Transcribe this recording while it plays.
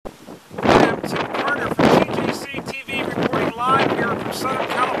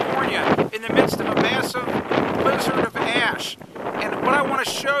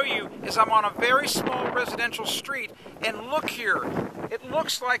residential street. And look here, it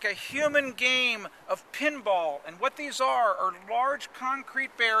looks like a human game of pinball. And what these are large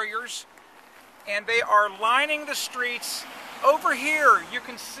concrete barriers, and they are lining the streets. Over here, you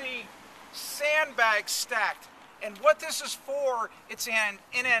can see sandbags stacked. And what this is for, it's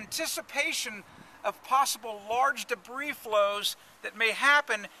in anticipation of possible large debris flows that may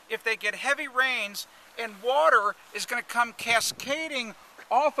happen if they get heavy rains, and water is going to come cascading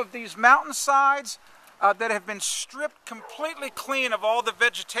off of these mountainsides that have been stripped completely clean of all the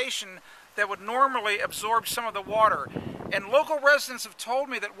vegetation that would normally absorb some of the water. And local residents have told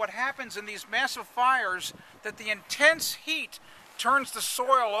me that what happens in these massive fires, that the intense heat turns the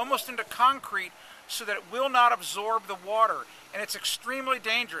soil almost into concrete so that it will not absorb the water, and it's extremely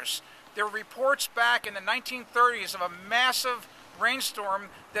dangerous. There were reports back in the 1930s of a massive rainstorm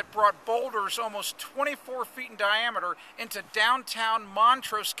that brought boulders almost 24 feet in diameter into downtown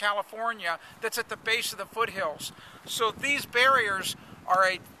Montrose, California, that's at the base of the foothills. So these barriers are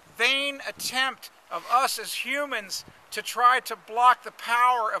a vain attempt of us as humans to try to block the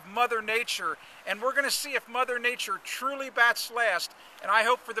power of Mother Nature. And we're going to see if Mother Nature truly bats last. And I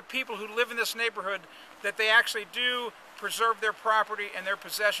hope for the people who live in this neighborhood that they actually do preserve their property and their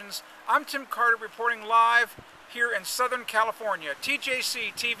possessions. I'm Tim Carter reporting live here in Southern California,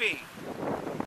 TJC TV.